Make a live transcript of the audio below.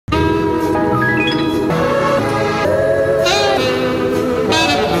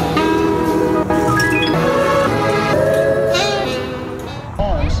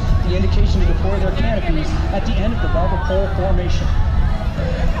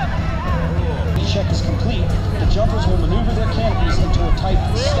jumpers will maneuver their canopies into a tight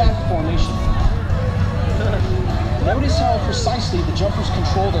stack formation. Notice how precisely the jumpers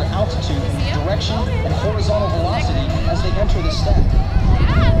control their altitude, direction, and horizontal velocity as they enter the stack.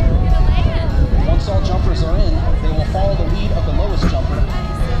 Once all jumpers are in, they will follow the lead of the lowest jumper.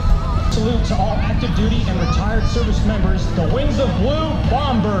 Salute to all active duty and retired service members, the Wings of Blue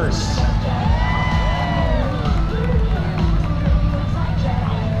Bomb Burst.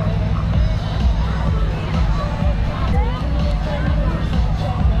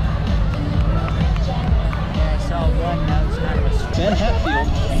 Ben Hatfield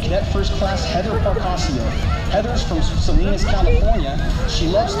and Cadet First Class Heather Parcasio. Heather's from Salinas, California. She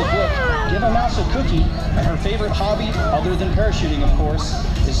loves the book Give a Mouse a Cookie, and her favorite hobby, other than parachuting of course,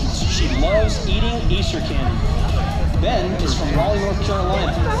 is she loves eating Easter candy. Ben is from Raleigh, North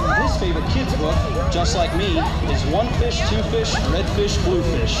Carolina. His favorite kid's book, just like me, is One Fish, Two Fish, Red Fish, Blue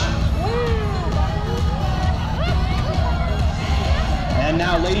Fish. And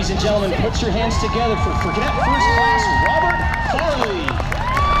now, ladies and gentlemen, put your hands together for Cadet First Class Robert Farley.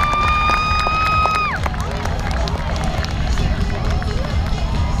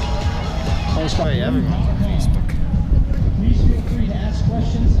 Close by everyone on Facebook. Please feel free to ask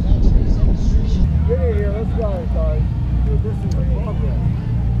questions about today's demonstration. Yeah, let's go, guys. Dude, this is a progress.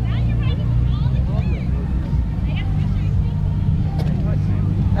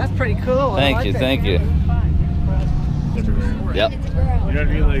 That's pretty cool. Thank you, thank you. Yep. You know what I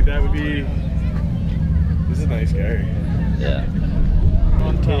mean? Like, that would be... This is a nice guy. Yeah.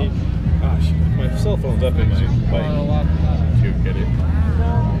 On tape. Gosh, my cell phone's up in my bike. To get it.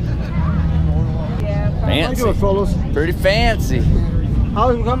 Fancy. fellas. Pretty fancy.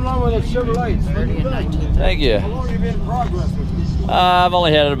 How's it coming along with that Chevrolet? Thank you. How long have you been in progress with this? I've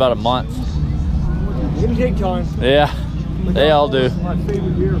only had it about a month. It can take time. Yeah, they all do. My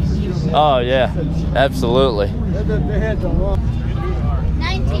favorite year for Chevrolet. Oh yeah, absolutely. They had the long.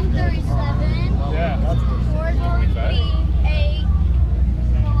 1937. Yeah, that's Ford V8.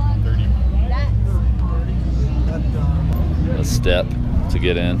 A step to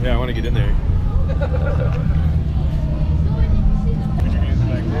get in. Yeah, I want to get in there.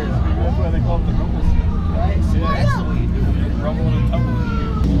 That's why they call it the rumble. Right? See, that's the way you do it. Rumbling and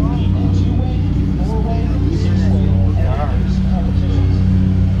tumbling. Two-way, four-way, six-way, cars, competitions.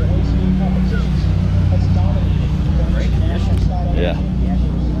 The racing competitions has dominated the national style. Yeah. So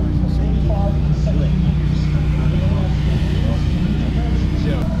far, second.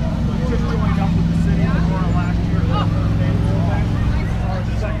 Yeah. Just joined up with the city of Aurora last year.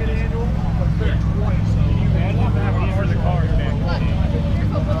 The second annual, but they're 20. So you imagine having these for the cars, man.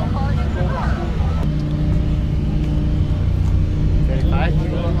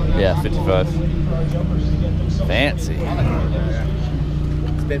 Yeah, 55. Fancy.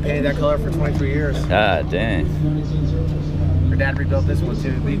 It's been painted that color for 23 years. God dang. Her dad rebuilt this one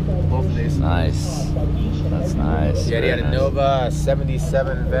too. Both of these. Nice. That's nice. Yeah, he had Very a nice. Nova,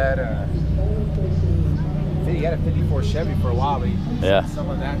 77 Vet. He had a 54 Chevy for a while, but he Yeah. some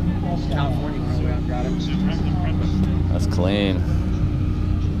of that in California when we went out and got him. That's clean.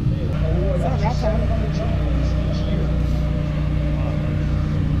 It's not that time.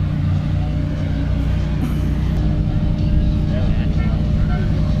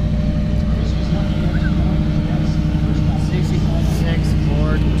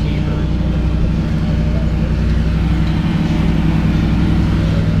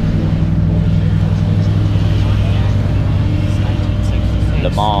 Le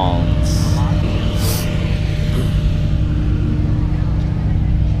Mans.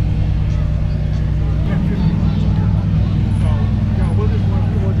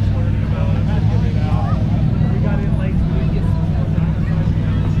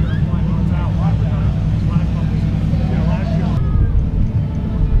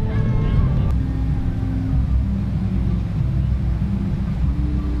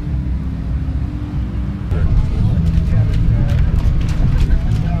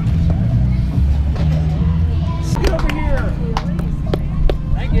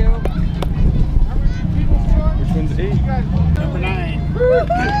 Number 9.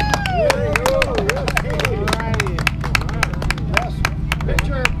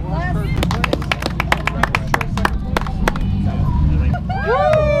 Picture.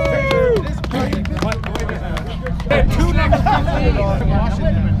 Two next.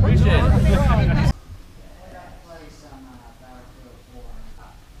 Appreciate it.